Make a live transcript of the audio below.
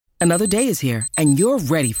Another day is here, and you're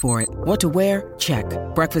ready for it. What to wear? Check.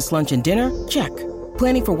 Breakfast, lunch, and dinner? Check.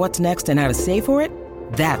 Planning for what's next and how to save for it?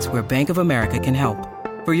 That's where Bank of America can help.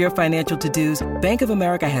 For your financial to-dos, Bank of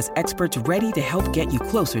America has experts ready to help get you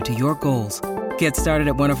closer to your goals. Get started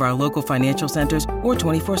at one of our local financial centers or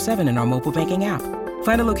 24/7 in our mobile banking app.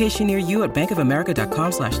 Find a location near you at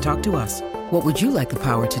bankofamerica.com/talktous. What would you like the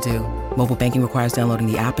power to do? Mobile banking requires downloading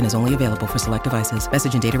the app and is only available for select devices.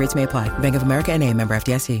 Message and data rates may apply. Bank of America N.A., member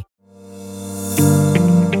FDIC.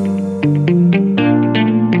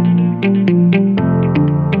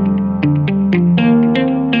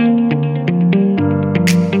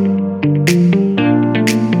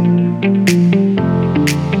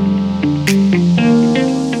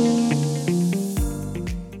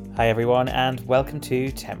 Hi everyone, and welcome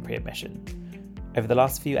to Temporary Admission. Over the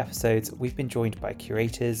last few episodes, we've been joined by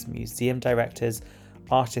curators, museum directors,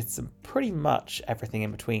 artists, and pretty much everything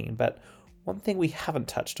in between. But one thing we haven't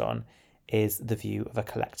touched on is the view of a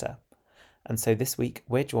collector. And so this week,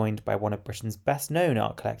 we're joined by one of Britain's best-known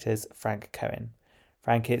art collectors, Frank Cohen.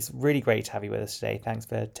 Frank, it's really great to have you with us today. Thanks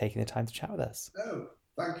for taking the time to chat with us. Oh,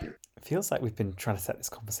 thank you. It feels like we've been trying to set this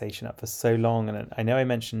conversation up for so long, and I know I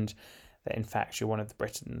mentioned that in fact you're one of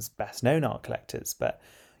Britain's best-known art collectors, but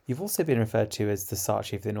you've also been referred to as the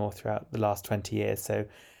Saatchi of the North throughout the last 20 years. So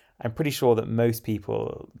I'm pretty sure that most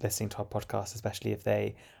people listening to our podcast, especially if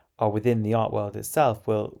they are within the art world itself,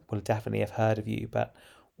 will definitely have heard of you. But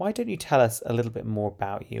why don't you tell us a little bit more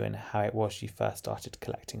about you and how it was you first started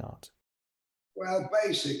collecting art? Well,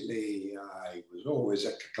 basically, I was always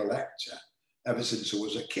a collector ever since I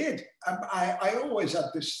was a kid. I always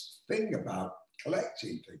had this thing about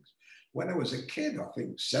collecting things. When I was a kid, I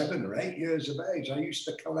think 7 or 8 years of age, I used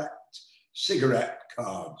to collect cigarette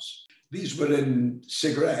cards. These were in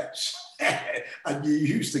cigarettes, and you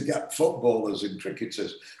used to get footballers and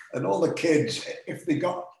cricketers, and all the kids, if they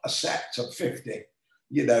got a set of 50,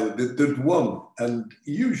 they'd won. And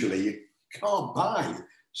usually you can't buy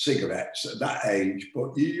cigarettes at that age,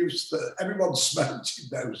 but everyone smoked in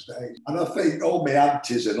those days. And I think all my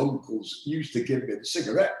aunties and uncles used to give me the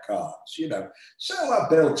cigarette cards, So I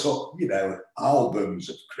built up, albums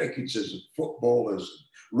of cricketers and footballers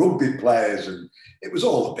and rugby players, and it was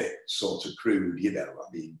all a bit sort of crude,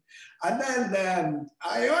 And then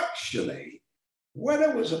I actually, when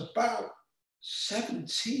I was about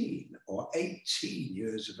 17 or 18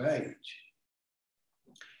 years of age,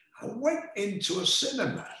 I went into a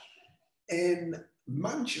cinema in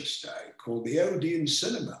Manchester called the Odeon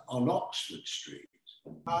Cinema on Oxford Street.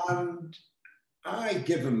 And I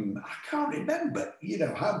can't remember,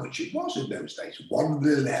 how much it was in those days,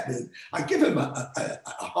 1.11. I give him a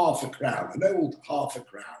half a crown, an old half a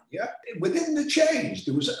crown, yeah? Within the change,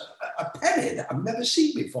 there was a penny that I've never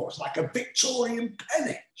seen before. It's like a Victorian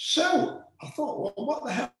penny. So I thought, well, what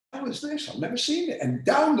the hell is this? I've never seen it. And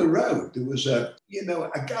down the road, there was a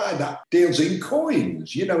guy that deals in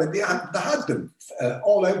coins, and they had them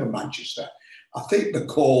all over Manchester. I think they're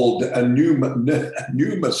called a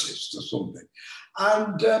numismatist or something.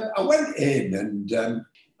 And I went in and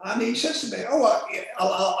he says to me,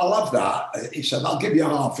 I'll have that. He said, I'll give you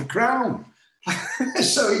half a crown.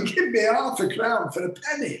 So he gave me half a crown for a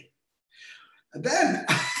penny. And then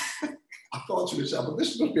I thought to myself, well,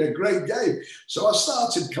 this must be a great game. So I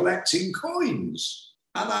started collecting coins.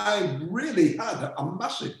 And I really had a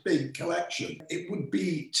massive, big collection. It would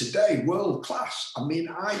be today world class.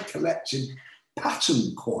 I collected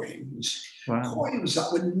pattern coins, wow. Coins that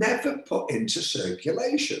were never put into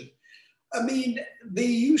circulation. They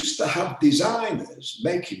used to have designers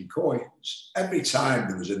making coins every time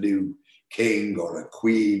there was a new king or a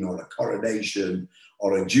queen or a coronation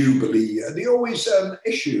or a jubilee. They always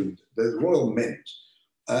issued the Royal Mint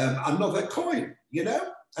another coin,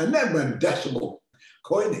 And then when decimal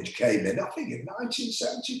coinage came in, I think in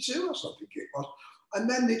 1972 or something it was, and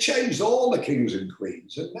then they changed all the kings and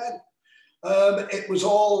queens, and then it was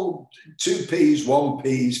all 2p's,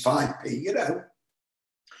 1p's, 5p,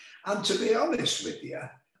 And to be honest with you,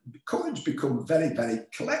 coins become very, very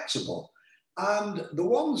collectible. And the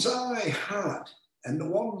ones I had and the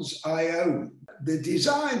ones I own, the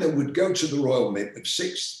designer would go to the Royal Mint with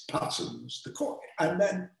 6 patterns, and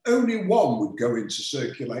then only one would go into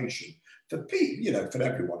circulation for people, for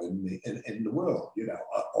everyone in the world,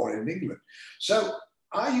 or in England. So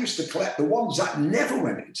I used to collect the ones that never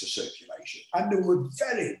went into circulation, and they were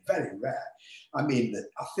very, very rare. I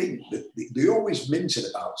think that they always minted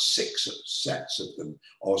about 6 sets of them,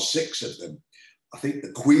 or 6 of them. I think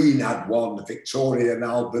the Queen had one, the Victoria and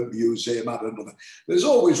Albert Museum had another. There's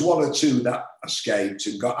always 1 or 2 that escaped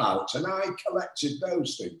and got out, and I collected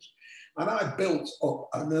those things. And I built up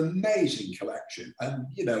an amazing collection. And,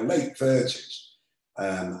 you know, late 30s,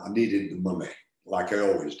 I needed the money, like I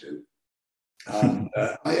always do. And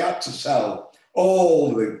I had to sell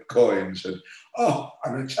all the coins. And I'm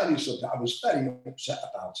going to tell you something, I was very upset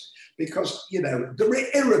about it because, you know,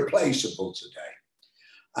 they're irreplaceable today.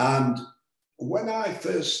 And when I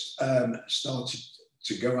first started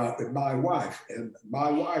to go out with my wife, and my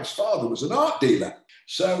wife's father was an art dealer.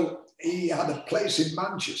 So he had a place in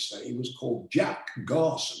Manchester. He was called Jack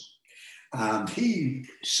Garson. And he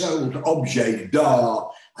sold objets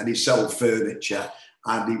d'art, and he sold furniture,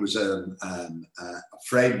 and he was a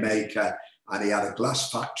frame maker, and he had a glass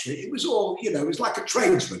factory. It was all, you know, it was like a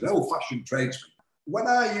tradesman, an old-fashioned tradesman. When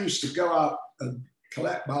I used to go out and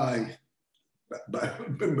collect my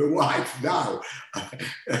wife now,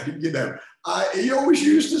 you know, he always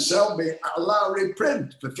used to sell me a Lowry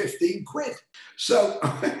print for 15 quid. So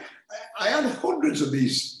I had hundreds of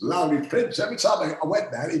these Lowry prints. Every time I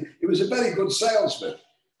went there, he was a very good salesman.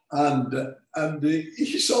 And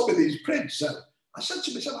he sold me these prints. So I said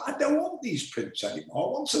to myself, I don't want these prints anymore.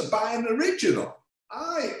 I want to buy an original.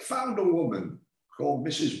 I found a woman called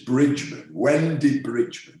Mrs. Bridgman, Wendy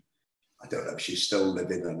Bridgman. I don't know if she's still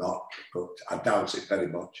living or not, but I doubt it very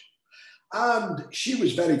much. And she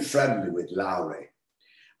was very friendly with Lowry.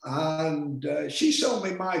 And she sold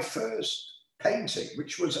me my first painting,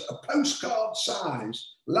 which was a postcard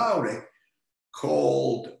size Lowry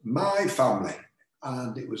called My Family.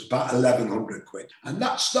 And it was about 1,100 quid. And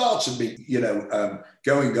that started me, you know,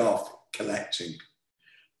 going off collecting.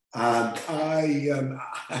 And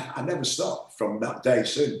I never stopped from that day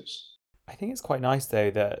since. I think it's quite nice,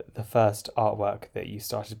 though, that the first artwork that you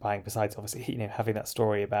started buying, besides obviously, you know, having that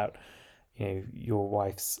story about, you know, your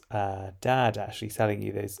wife's dad actually selling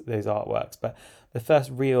you those artworks, but the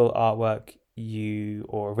first real artwork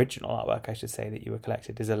or original artwork, I should say, that you were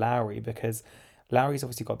collected is a Lowry, because Lowry's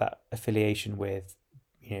obviously got that affiliation with,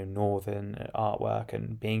 you know, northern artwork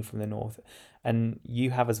and being from the north, and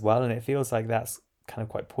you have as well, and it feels like that's kind of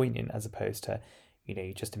quite poignant as opposed to, you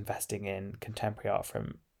know, just investing in contemporary art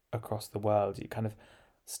from across the world. You kind of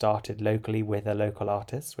started locally with a local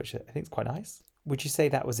artist, which I think is quite nice. Would you say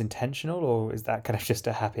that was intentional, or is that kind of just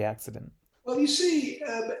a happy accident? Well, you see,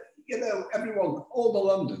 you know, everyone, all the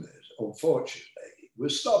Londoners, unfortunately, were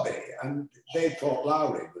snobby, and they thought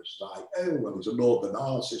Lowry was like, oh, well, he's a northern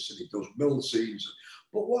artist and he does mill scenes.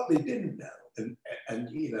 But what they didn't know, and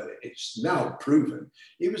you know, it's now proven,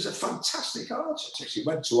 he was a fantastic artist. He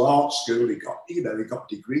went to art school, he got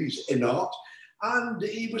degrees in art, and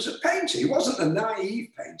he was a painter. He wasn't a naive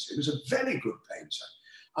painter, he was a very good painter.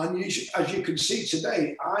 And as you can see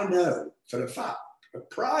today, I know for a fact,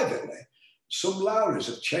 privately, some Lowrys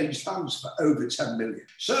have changed hands for over 10 million.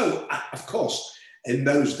 So, of course, in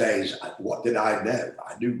those days, what did I know?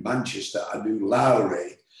 I knew Manchester, I knew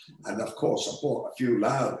Lowry, and of course, I bought a few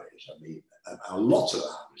Lowrys. I mean, a lot of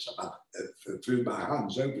Lowrys I've had through my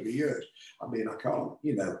hands over the years. I mean, I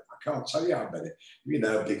can't tell you how many, you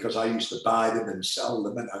know, because I used to buy them and sell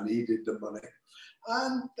them, and I needed the money.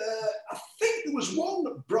 And I think there was one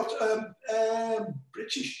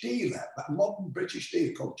British dealer, a modern British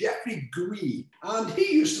dealer called Geoffrey Green. And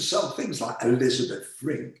he used to sell things like Elizabeth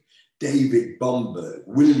Frink, David Bomberg,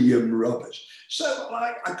 William Roberts. So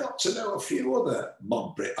I got to know a few other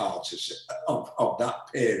mod Brit artists of that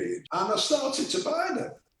period. And I started to buy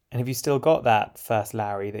them. And have you still got that first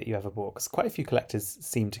Lowry that you ever bought? Because quite a few collectors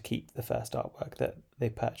seem to keep the first artwork that they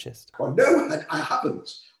purchased. Well, no, I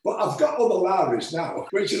haven't. But I've got other Lowrys now,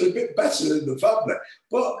 which are a bit better in the family.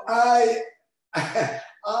 But I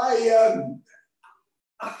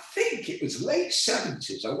think it was late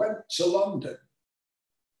 70s. I went to London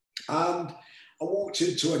and I walked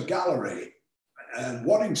into a gallery,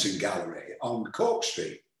 Waddington Gallery on Cork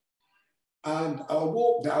Street. And I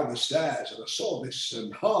walked down the stairs and I saw this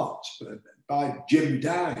Heart by Jim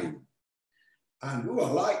Dine. And I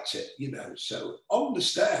liked it, you know. So on the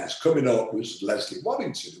stairs coming up was Leslie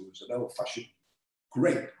Waddington, who was an old-fashioned,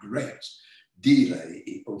 great dealer.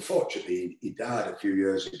 Unfortunately, he died a few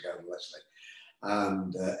years ago, Leslie.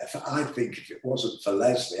 And I think if it wasn't for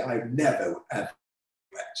Leslie, I've never ever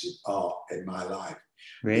collected art in my life.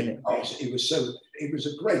 Really? Because he was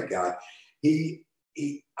a great guy.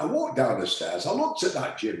 I walked down the stairs, I looked at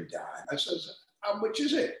that Jim Dine. I said, how much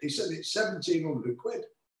is it? He said, it's 1,700 quid.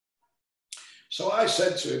 So I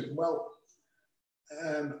said to him, well,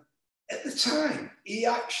 at the time, he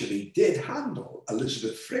actually did handle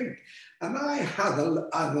Elizabeth Frink. And I had an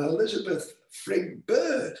Elizabeth Frink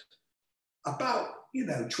bird about,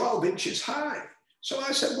 12 inches high. So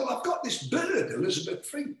I said, well, I've got this bird, Elizabeth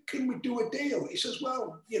Frink, can we do a deal? He says,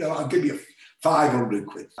 well, I'll give you 500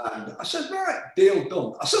 quid. And I said, right, deal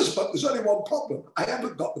done. I said, but there's only one problem. I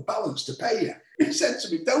haven't got the balance to pay you. He said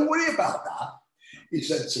to me, don't worry about that. He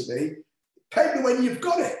said to me, pay me when you've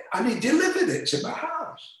got it. And he delivered it to my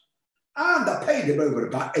house. And I paid him over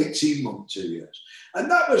about 18 months, 2 years.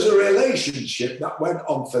 And that was a relationship that went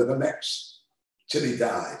on for the next, till he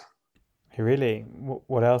died. Really?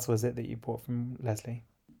 What else was it that you bought from Leslie?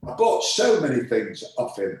 I bought so many things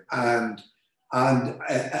off him, and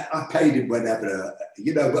I paid him whenever,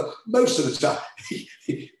 but most of the time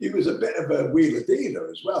he was a bit of a wheeler dealer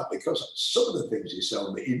as well, because some of the things he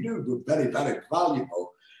sold me, he knew were very, very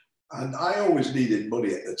valuable. And I always needed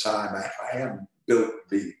money at the time. I hadn't built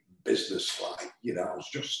the business I was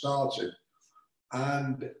just starting.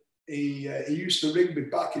 And he used to ring me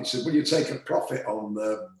back and said, will you take a profit on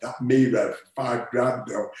that Miro for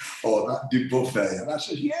 $5,000 or that Du Buffet? And I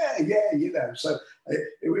said, yeah. So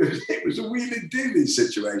it was a wheeling dealing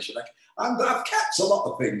situation. And I've kept a lot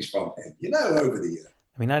of things from him, over the years.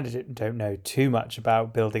 I mean, I don't know too much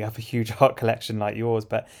about building up a huge art collection like yours,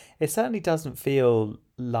 but it certainly doesn't feel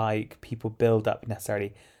like people build up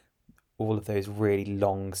necessarily all of those really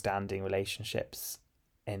long-standing relationships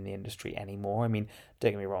in the industry anymore. I mean,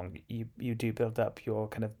 don't get me wrong, you do build up your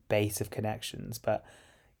kind of base of connections, but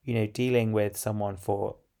dealing with someone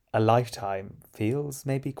for a lifetime feels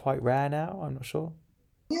maybe quite rare now. I'm not sure.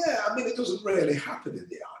 Yeah, I mean, it doesn't really happen in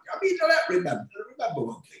the art. I mean, remember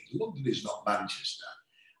one thing, London is not Manchester.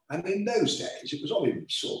 And in those days, it was only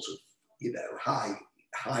sort of,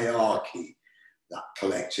 hierarchy that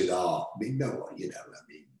collected art. I mean, no one,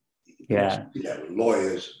 Yeah.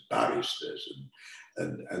 Lawyers and barristers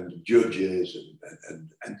and judges and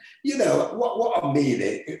what I mean,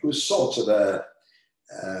 it was sort of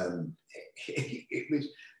it was,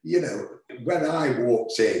 when I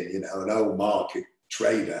walked in, an old market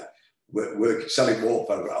trader selling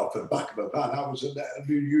wallpaper off the back of a van, I was an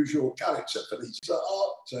unusual character for these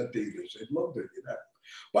art dealers in London,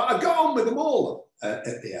 But I got on with them all at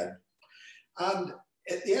the end. And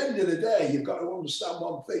at the end of the day, you've got to understand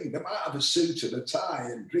one thing. They might have a suit and a tie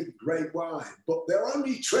and drink great wine, but they're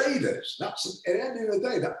only traders. That's, at the end of the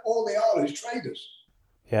day, that all they are is traders.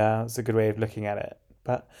 Yeah, that's a good way of looking at it.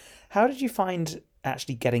 But how did you find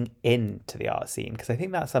actually getting into the art scene? Because I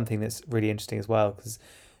think that's something that's really interesting as well, because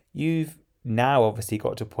you've now obviously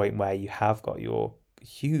got to a point where you have got your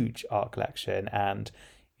huge art collection and,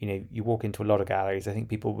 you walk into a lot of galleries. I think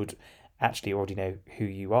people would actually already know who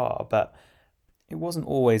you are, but it wasn't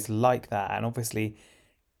always like that. And obviously,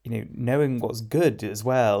 knowing what's good as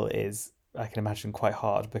well is, I can imagine, quite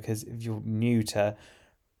hard, because if you're new to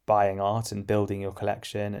buying art and building your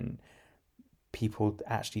collection and people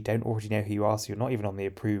actually don't already know who you are, so you're not even on the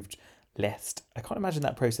approved list, I can't imagine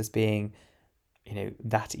that process being,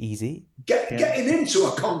 that easy. Getting into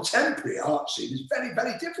a contemporary art scene is very,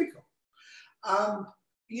 very difficult.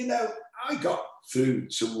 I got through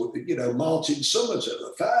to, Martin Summers at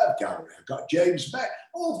the Fair Gallery. I got James Beck,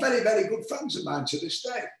 all very, very good friends of mine to this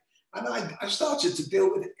day. And I started to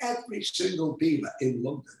deal with every single dealer in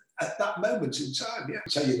London at that moment in time. Yeah,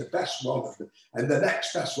 I'll tell you the best one of them and the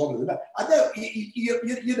next best one of them. I know,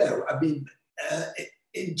 I mean,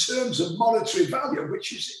 in terms of monetary value,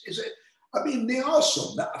 which is there are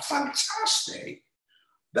some that are fantastic,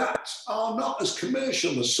 that are not as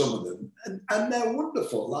commercial as some of them, and they're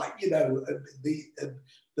wonderful. Like the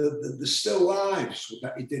still lives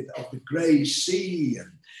that he did of the grey sea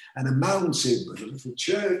and a mountain with a little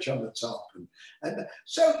church on the top, and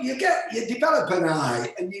so you develop an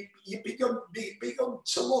eye, and you become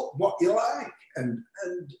to look what you like, and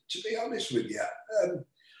to be honest with you,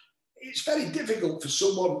 it's very difficult for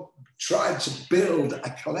someone trying to build a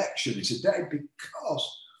collection today,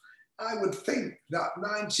 because I would think that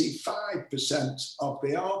 95% of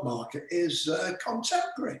the art market is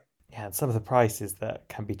contemporary. Yeah, and some of the prices that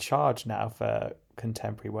can be charged now for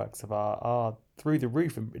contemporary works of art are through the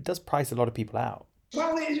roof, and it does price a lot of people out.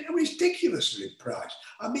 Well, it's ridiculously priced.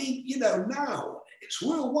 I mean, now it's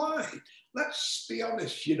worldwide. Let's be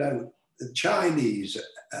honest, the Chinese,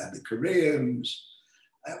 the Koreans,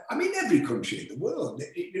 every country in the world,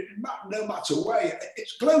 no matter where,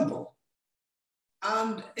 it's global.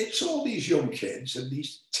 And it's all these young kids and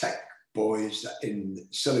these tech boys in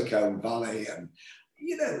Silicon Valley, and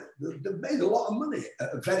they've made a lot of money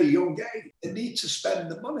at a very young age. They need to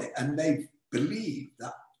spend the money, and they believe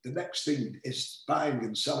that the next thing is buying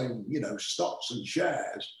and selling, stocks and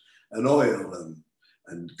shares and oil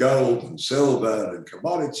and gold and silver and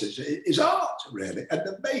commodities is art, really. And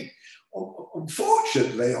they've made,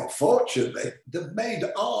 unfortunately or fortunately, they've made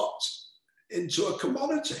art into a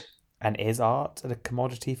commodity. And is art a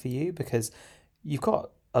commodity for you? Because you've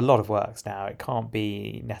got a lot of works now. It can't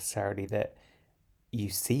be necessarily that you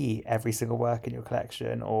see every single work in your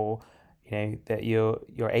collection, or that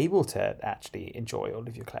you're able to actually enjoy all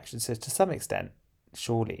of your collections. So to some extent,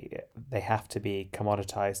 surely they have to be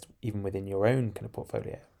commoditized even within your own kind of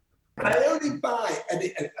portfolio. I only buy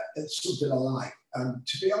something I like, and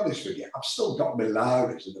to be honest with you, I've still got my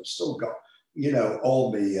Lowrys, and I've still got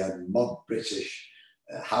all my mod British,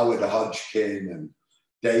 Howard Hodgkin and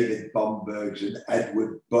David Bombergs and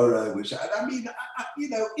Edward Burrows. And I mean,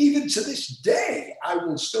 even to this day, I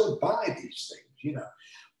will still buy these things,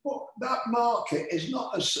 But that market is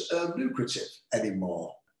not as lucrative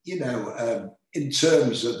anymore, in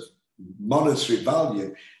terms of monetary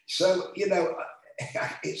value. So,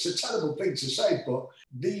 it's a terrible thing to say, but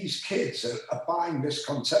these kids are buying this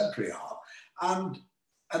contemporary art, and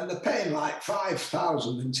they're paying like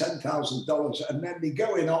 $5,000 and $10,000, and then they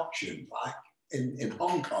go in auction, like in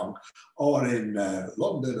Hong Kong or in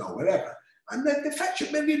London or wherever, and then they fetch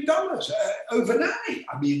 $1 million overnight.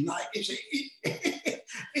 I mean, like,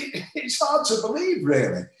 it's hard to believe,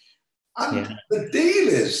 really. And the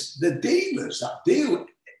dealers that deal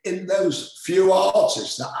in those few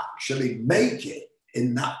artists that actually make it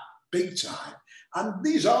in that big time, and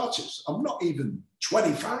these artists are not even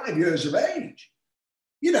 25 years of age.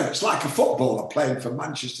 It's like a footballer playing for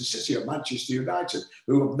Manchester City or Manchester United,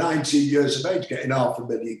 who are 19 years of age getting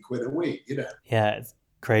 £500,000 a week, Yeah, it's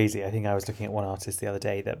crazy. I think I was looking at one artist the other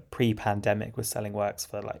day that pre-pandemic was selling works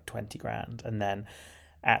for like 20 grand. And then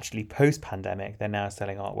actually post-pandemic, they're now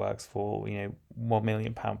selling artworks for, £1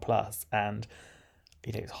 million plus. And,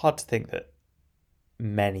 it's hard to think that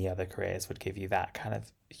many other careers would give you that kind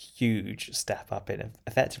of huge step up in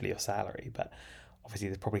effectively your salary. But obviously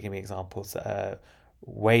there's probably going to be examples that are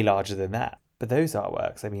way larger than that. But those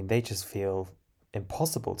artworks, I mean, they just feel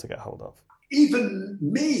impossible to get hold of. Even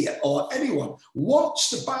me or anyone wants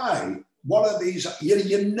to buy one of these.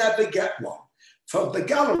 You never get one. For the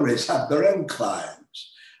galleries have their own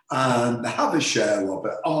clients, and they have a share of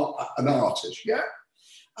it, an artist, yeah?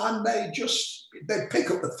 And they pick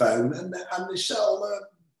up the phone and they sell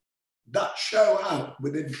that show out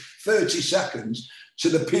within 30 seconds to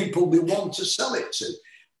the people they want to sell it to.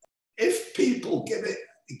 If people give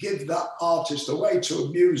that artist away to a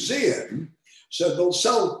museum, so they'll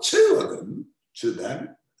sell 2 of them to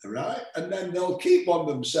them, right? And then they'll keep one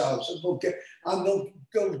themselves, and they'll give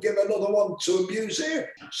another one to a museum.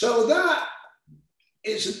 So that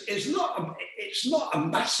is not a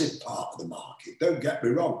massive part of the market, don't get me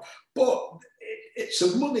wrong, but it's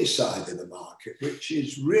a money side of the market, which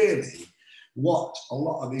is really what a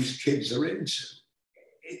lot of these kids are into.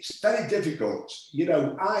 It's very difficult.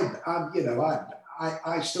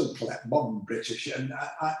 I still collect modern British, and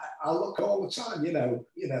I look all the time. I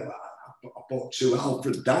bought 2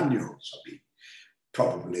 Alfred Daniels. I mean,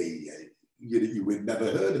 probably you would never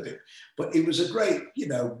heard of him, but he was a great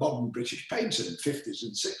modern British painter in the 50s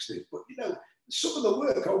and 60s. But some of the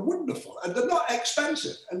work are wonderful, and they're not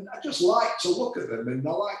expensive, and I just like to look at them, and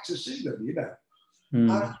I like to see them.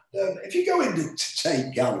 And if you go into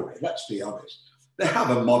Tate Gallery, let's be honest, they have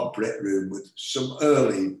a mod Brit room with some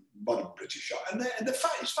early modern British art, and the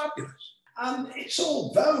fact is fabulous. And it's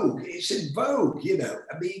all Vogue. It's in Vogue,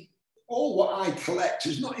 I mean, all what I collect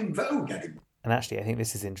is not in Vogue anymore. And actually, I think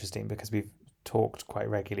this is interesting because we've talked quite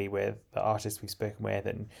regularly with the artists we've spoken with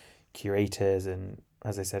and curators and,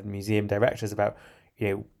 as I said, museum directors about,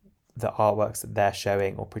 the artworks that they're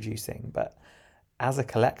showing or producing. But as a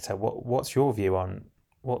collector, what's your view on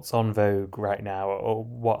what's on Vogue right now, or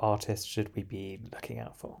what artists should we be looking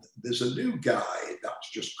out for? There's a new guy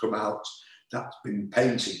that's just come out that's been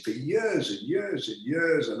painting for years and years and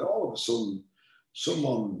years, and all of a sudden,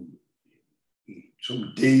 some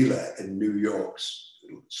dealer in New York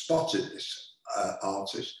spotted this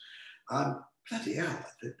artist, and bloody hell,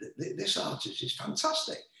 this artist is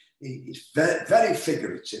fantastic. He's very, very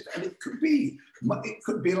figurative, and it could be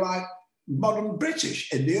like modern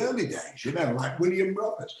British in the early days, like William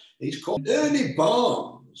Roberts. He's called Ernie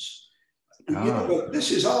Barnes. But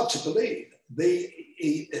this is hard to believe.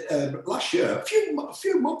 Last year, a few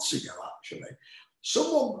months ago, actually,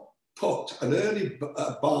 someone put an Ernie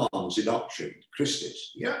Barnes in auction,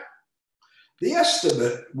 Christie's. Yeah, the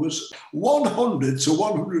estimate was $100,000 to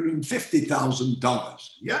 $150,000.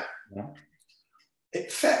 Yeah,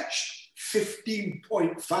 it fetched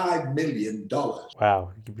 $15.5 million.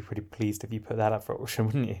 Wow, you'd be pretty pleased if you put that up for auction,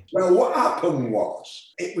 wouldn't you? Well, what happened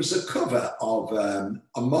was, it was the cover of a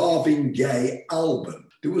Marvin Gaye album.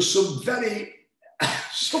 There was some very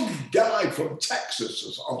some guy from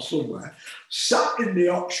Texas or somewhere sat in the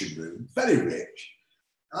auction room, very rich,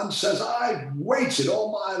 and says, I've waited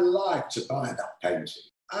all my life to buy that painting.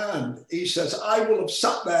 And he says, I will have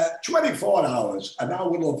sat there 24 hours and I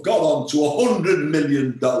will have got on to $100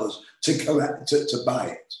 million to buy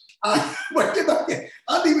it. And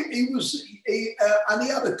he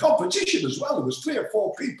had a competition as well. There was 3 or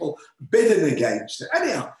 4 people bidding against it.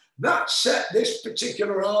 Anyhow, that set this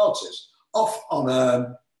particular artist off on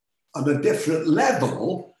a different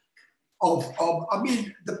level of I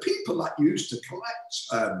mean, the people that used to collect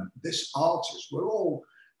this artist were all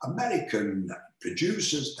American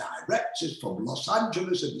producers, directors from Los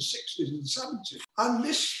Angeles in the 60s and 70s. And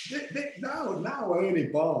now Ernie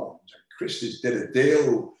Barnes and Christie's did a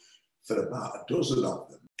deal for about a dozen of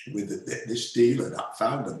them with this dealer that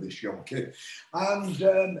found them, this young kid. And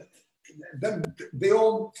then they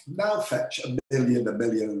all now fetch $1 million, $1.5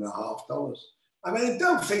 million. I mean,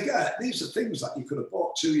 don't forget, these are things that you could have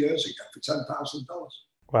bought 2 years ago for $10,000.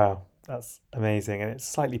 Wow, that's amazing. And it's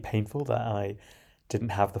slightly painful that I didn't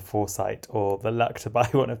have the foresight or the luck to buy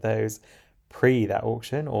one of those pre that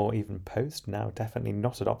auction or even post. Now, definitely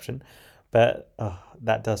not an option. But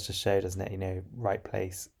that does just show, doesn't it? You know, right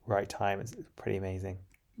place, right time. It's pretty amazing.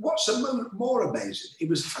 What's more amazing? He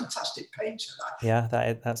was a fantastic painter. Yeah,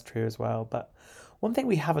 that's true as well. But one thing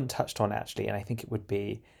we haven't touched on actually, and I think it would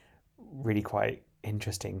be really quite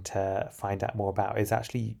interesting to find out more about, is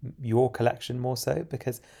actually your collection more so,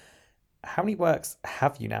 because how many works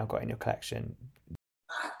have you now got in your collection?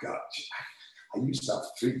 I used to have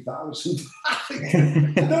 3,000.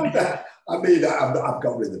 I know that. I mean, I've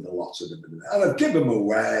got rid of a lot of them, and I've given them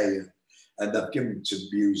away, and I've given them to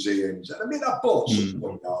museums. And I mean, I bought some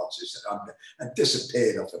young artists and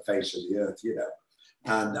disappeared off the face of the earth, you know.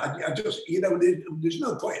 And I just, you know, there's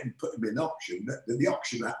no point in putting them in auction. The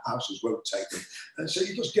auction houses won't take them. And so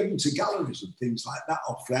you just give them to galleries and things like that,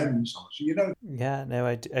 or friends, or, you know. Yeah, no,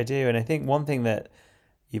 I do. And I think one thing that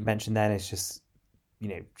you've mentioned then is just, you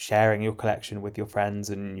know, sharing your collection with your friends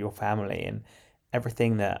and your family. And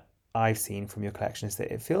everything that I've seen from your collection is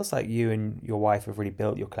that it feels like you and your wife have really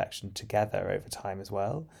built your collection together over time as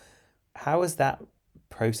well. How has that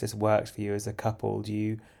process worked for you as a couple? Do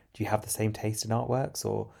you have the same taste in artworks,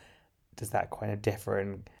 or does that kind of differ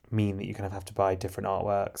and mean that you kind of have to buy different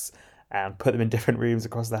artworks and put them in different rooms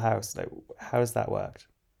across the house? Like, how has that worked?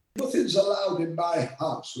 Nothing's allowed in my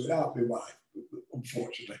house without my wife,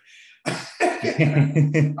 unfortunately. I've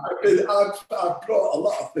brought a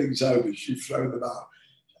lot of things over. She's thrown them out.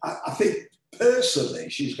 I think personally,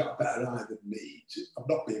 she's got a better eye than me. I'm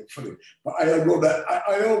not being funny, but I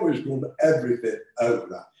always run everything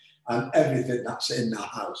over. And everything that's in the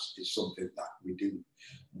house is something that we do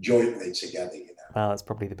jointly together, you know. Well, that's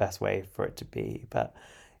probably the best way for it to be. But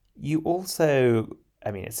you also,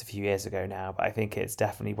 I mean, it's a few years ago now, but I think it's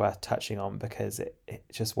definitely worth touching on because it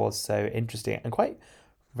just was so interesting and quite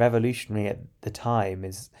revolutionary at the time.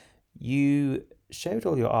 Is you showed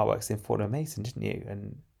all your artworks in Fortnum & Mason, didn't you?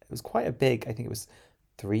 And it was quite a big, I think it was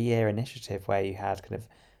 3-year initiative where you had kind of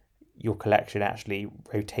your collection actually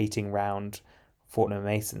rotating round Fortnum &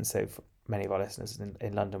 Mason. So for many of our listeners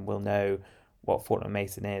in London will know what Fortnum &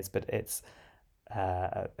 Mason is, but it's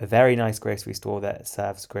a very nice grocery store that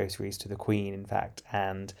serves groceries to the Queen, in fact,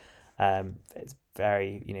 and it's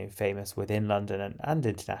very, you know, famous within London and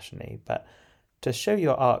internationally. But to show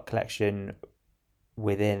your art collection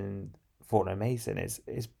within Fortnum & Mason is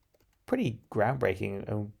pretty groundbreaking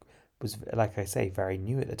and was, like I say, very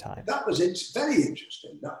new at the time. That was very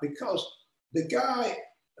interesting, that because the guy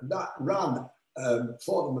that ran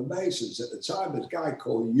Fortnum & Masons at the time was a guy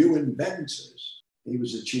called Ewan Venters. He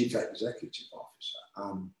was the chief executive officer.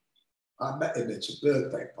 I met him at a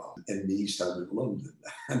birthday party in the East End of London,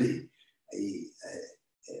 and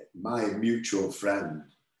my mutual friend,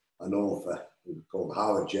 an author called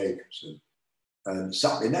Howard Jacobson,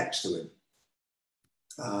 sat me next to him,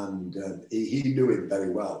 and he knew him very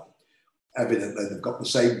well. Evidently, they've got the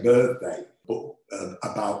same birthday, but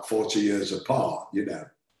about 40 years apart, you know.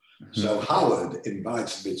 Mm-hmm. So Howard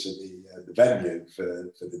invited me to the venue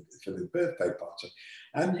for the birthday party.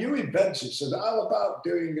 And Ewan Benson said, how about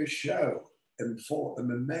doing a show in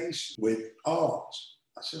Fortnum & Mason with art?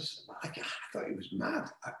 I said, I thought he was mad,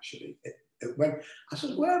 actually. I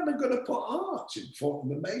said, where am I going to put art in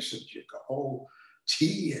Fortnum & Mason? You've got all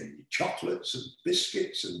tea and chocolates and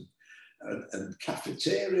biscuits and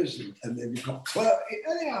cafeterias, and then you've got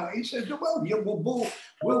anyhow. He said, well,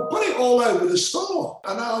 we'll put it all over the store,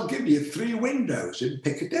 and I'll give you 3 windows in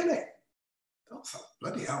Piccadilly. I thought,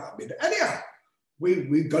 bloody hell, I mean, anyhow,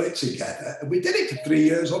 we got it together, and we did it for 3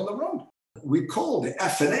 years on the road. We called it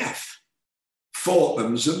F&F,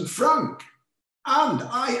 Fortnum's and Frank. And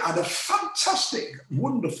I had a fantastic,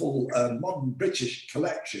 wonderful modern British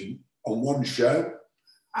collection on one show.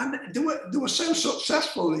 And they were so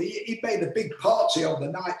successful. He made a big party on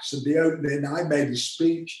the nights of the opening. I made a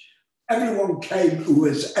speech. Everyone came who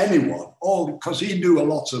was anyone, all because he knew a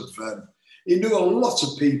lot of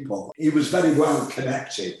people. He was very well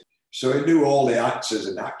connected, so he knew all the actors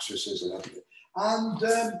and actresses and everything. And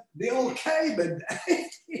they all came, and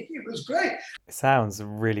it was great. It sounds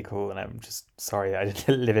really cool, and I'm just sorry I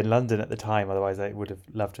didn't live in London at the time. Otherwise, I would have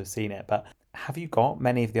loved to have seen it. But have you got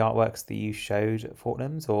many of the artworks that you showed at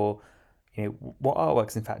Fortnum's, or what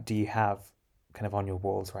artworks, in fact, do you have kind of on your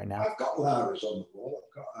walls right now? I've got Lara's on the wall.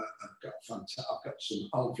 I've got some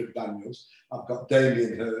Alfred Daniels. I've got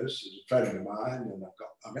Damien Hirst, who's a friend of mine, and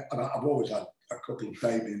I've always had a couple of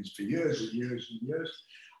Damiens for years and years and years.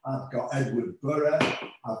 I've got Edward Burrow.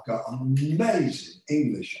 I've got an amazing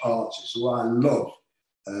English artist who I love.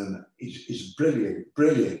 He's a brilliant,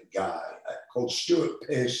 brilliant guy called Stuart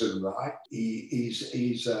Pearson Wright. He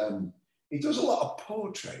does a lot of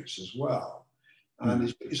portraits as well.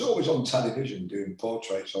 And he's always on television doing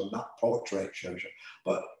portraits on that portrait show.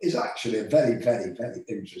 But he's actually a very, very, very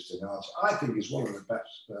interesting artist. I think he's one of the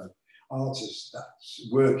best artists that's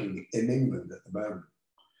working in England at the moment.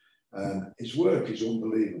 His work is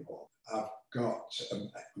unbelievable. I've got,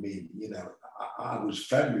 I was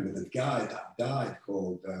friendly with a guy that died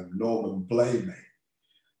called Norman Blamey.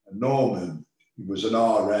 Norman was an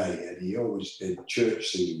RA and he always did church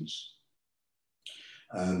scenes.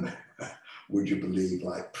 Would you believe,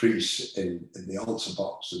 like priests in the altar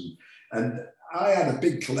box. And I had a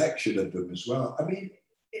big collection of them as well. I mean,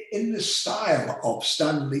 in the style of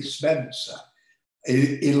Stanley Spencer,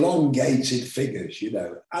 elongated figures,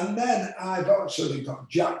 And then I've also got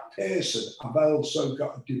Jack Pearson. I've also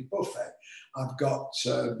got Dubuffet. I've got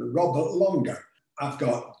Robert Longer. I've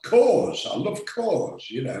got Cause. I love Cause,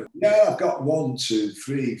 Yeah, I've got 1, 2,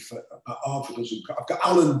 3, half a dozen. I've got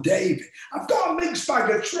Alan Davey. I've got a mixed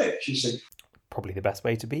bag of tricks, you see. Probably the best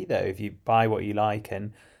way to be, though. If you buy what you like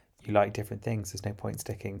and you like different things, there's no point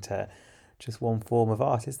sticking to just one form of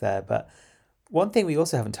art, is there? But one thing we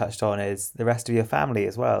also haven't touched on is the rest of your family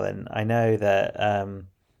as well. And I know that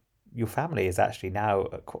your family is actually now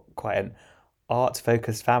quite an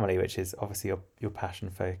art-focused family, which is obviously your passion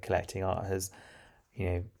for collecting art has,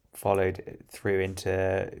 followed through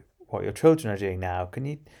into what your children are doing now. Can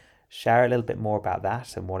you share a little bit more about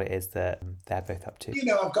that and what it is that they're both up to?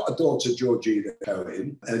 I've got a daughter, Georgina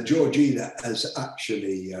Cohen. Georgina has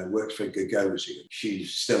actually worked for Gagosian.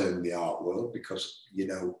 She's still in the art world because,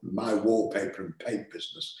 my wallpaper and paint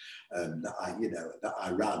business that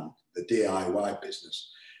I ran, the DIY business,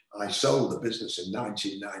 I sold the business in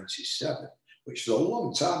 1997, which was a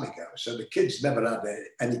long time ago. So the kids never had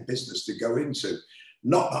any business to go into.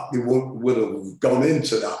 Not that they would have gone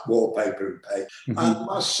into that wallpaper and paint. Mm-hmm. And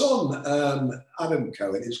my son, Adam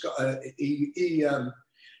Cohen, he's got a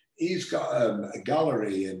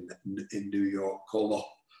gallery in New York called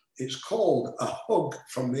A Hug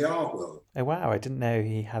from the Art World. Oh wow! I didn't know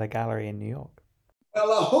he had a gallery in New York.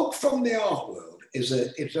 Well, A Hug from the Art World is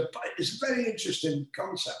a very interesting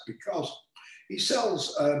concept because he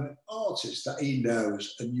sells artists that he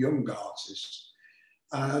knows and young artists.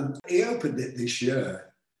 And he opened it this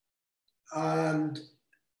year, and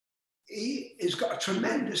he's got a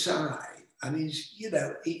tremendous eye, and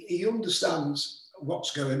he understands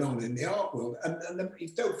what's going on in the art world. And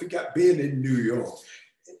don't forget, being in New York,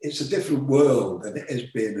 it's a different world than it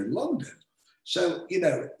is being in London. So, he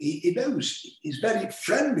knows, he's very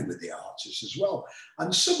friendly with the artists as well.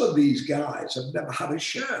 And some of these guys have never had a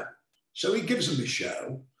show. So he gives them a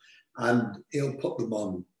show, and he'll put them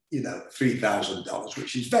on $3,000,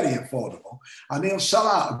 which is very affordable, and he'll sell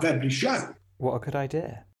out of every show. What a good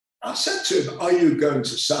idea. I said to him, are you going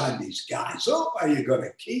to sign these guys up? Are you going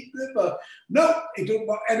to keep them? No, he doesn't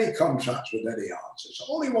want any contracts with any artist.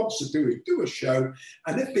 All he wants to do is do a show,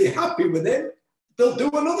 and if they're happy with him, they'll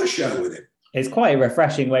do another show with him. It's quite a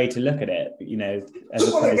refreshing way to look at it, As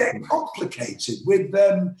don't want to get complicated with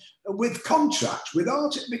contracts, with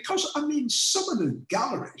artists, because, some of the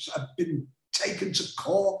galleries have been taken to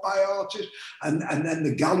court by artists, and then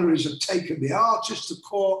the galleries have taken the artists to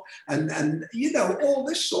court, and all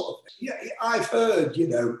this sort of thing. Yeah, I've heard,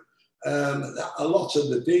 that a lot of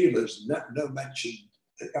the dealers, no mention,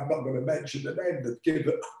 I'm not going to mention the name, that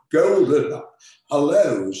give golden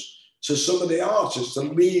hellos to some of the artists to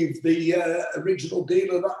leave the original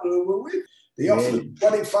dealer that they were with. They offered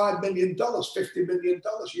 $25 million, $50 million,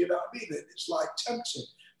 It's like tempting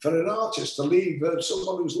for an artist to leave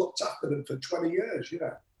someone who's looked after them for 20 years, you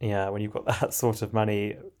know. Yeah, when you've got that sort of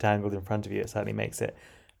money dangled in front of you, it certainly makes it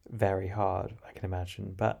very hard, I can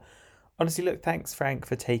imagine. But honestly, look, thanks, Frank,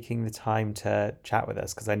 for taking the time to chat with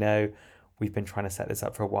us, because I know we've been trying to set this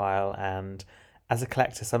up for a while. And as a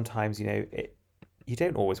collector, sometimes, you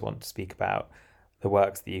don't always want to speak about the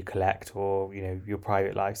works that you collect or, your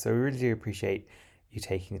private life. So we really do appreciate you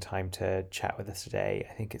taking the time to chat with us today.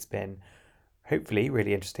 I think it's been hopefully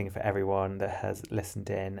really interesting for everyone that has listened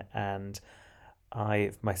in. And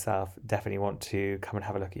I myself definitely want to come and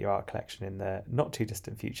have a look at your art collection in the not too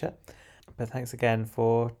distant future. But thanks again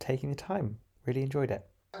for taking the time. Really enjoyed it.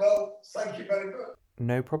 Well, thank you very much.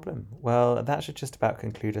 No problem. Well, that should just about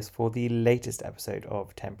conclude us for the latest episode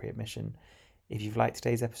of Temporary Admission. If you've liked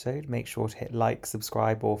today's episode, make sure to hit like,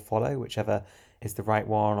 subscribe, or follow, whichever is the right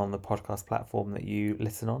one on the podcast platform that you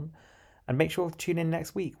listen on. And make sure to tune in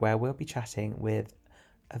next week, where we'll be chatting with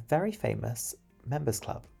a very famous members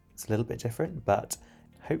club. It's a little bit different, but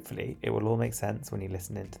hopefully it will all make sense when you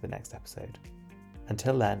listen into the next episode.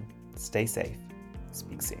 Until then, stay safe.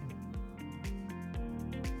 Speak soon.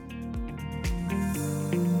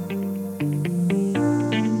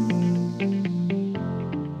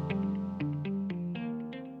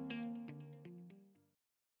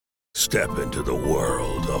 Step into the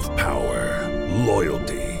world of power,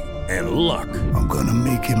 loyalty, and luck. I'm gonna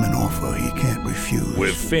make him an offer he can't refuse.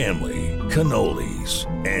 With family, cannolis,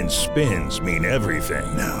 and spins mean everything.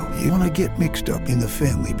 Now, you wanna get mixed up in the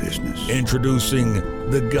family business. Introducing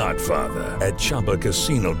The Godfather at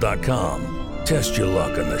ChumbaCasino.com. Test your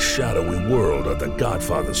luck in the shadowy world of The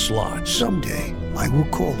Godfather slot. Someday, I will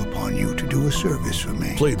call upon you to do a service for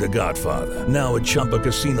me. Play The Godfather, now at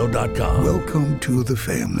ChumbaCasino.com. Welcome to the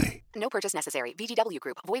family. No purchase necessary. VGW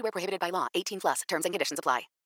Group. Void where prohibited by law. 18+. Terms and conditions apply.